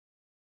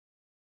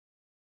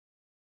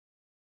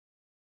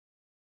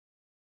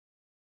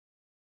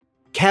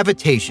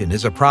Cavitation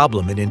is a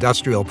problem in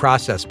industrial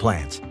process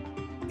plants.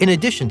 In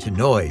addition to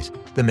noise,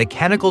 the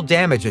mechanical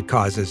damage it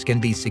causes can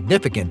be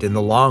significant in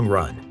the long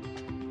run.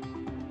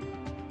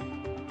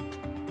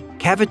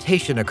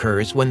 Cavitation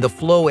occurs when the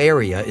flow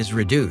area is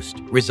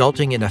reduced,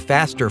 resulting in a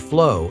faster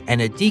flow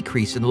and a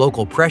decrease in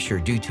local pressure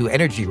due to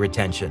energy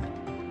retention.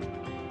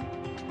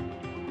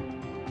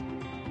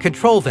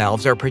 Control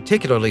valves are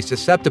particularly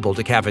susceptible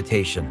to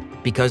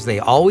cavitation because they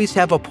always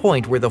have a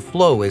point where the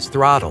flow is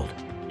throttled.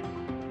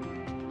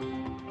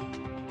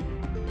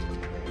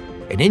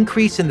 An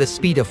increase in the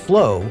speed of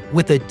flow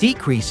with a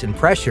decrease in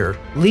pressure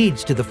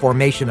leads to the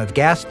formation of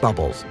gas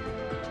bubbles.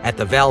 At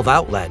the valve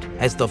outlet,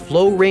 as the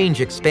flow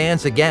range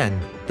expands again,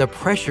 the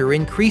pressure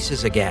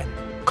increases again,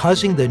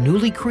 causing the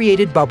newly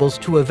created bubbles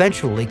to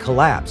eventually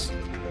collapse,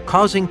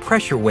 causing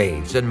pressure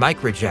waves and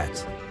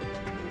microjets.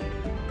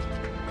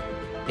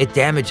 It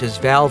damages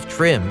valve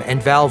trim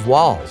and valve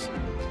walls.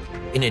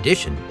 In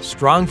addition,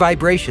 strong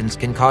vibrations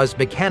can cause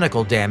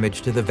mechanical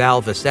damage to the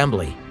valve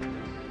assembly.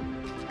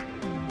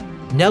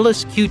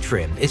 Neles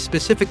Q-Trim is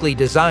specifically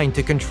designed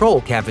to control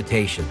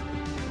cavitation.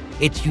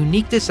 Its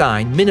unique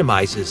design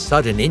minimizes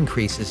sudden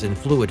increases in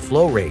fluid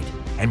flow rate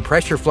and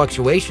pressure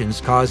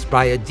fluctuations caused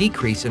by a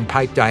decrease in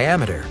pipe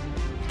diameter,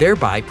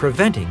 thereby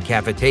preventing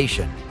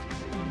cavitation.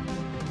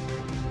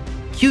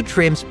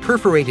 Q-Trim's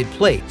perforated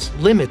plates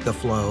limit the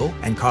flow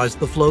and cause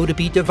the flow to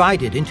be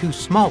divided into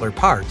smaller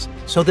parts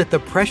so that the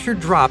pressure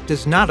drop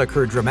does not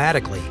occur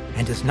dramatically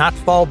and does not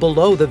fall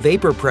below the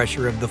vapor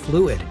pressure of the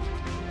fluid.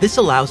 This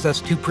allows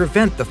us to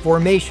prevent the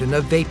formation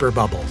of vapor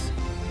bubbles.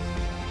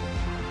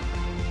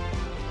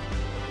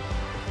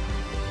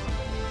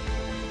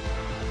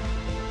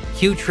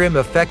 Q-Trim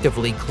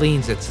effectively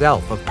cleans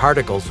itself of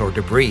particles or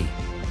debris.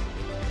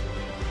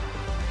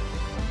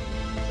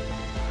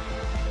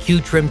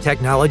 Q-Trim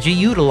technology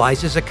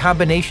utilizes a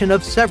combination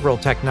of several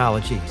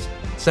technologies,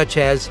 such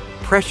as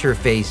pressure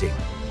phasing,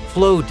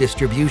 flow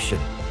distribution,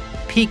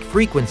 peak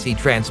frequency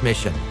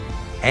transmission,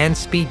 and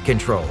speed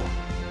control.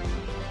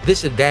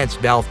 This advanced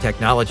valve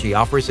technology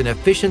offers an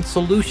efficient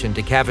solution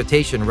to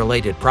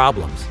cavitation-related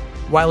problems,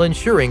 while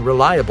ensuring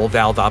reliable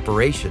valve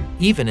operation,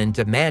 even in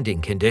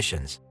demanding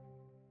conditions.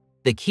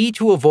 The key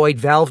to avoid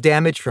valve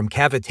damage from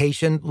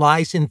cavitation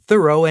lies in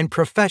thorough and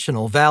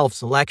professional valve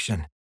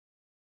selection.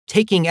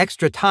 Taking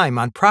extra time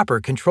on proper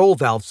control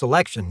valve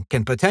selection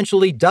can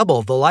potentially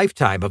double the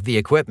lifetime of the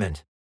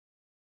equipment.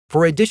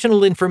 For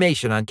additional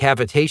information on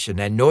cavitation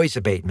and noise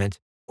abatement,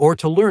 or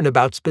to learn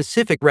about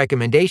specific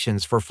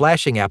recommendations for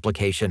flashing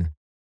application,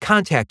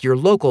 contact your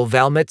local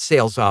Valmet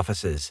sales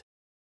offices.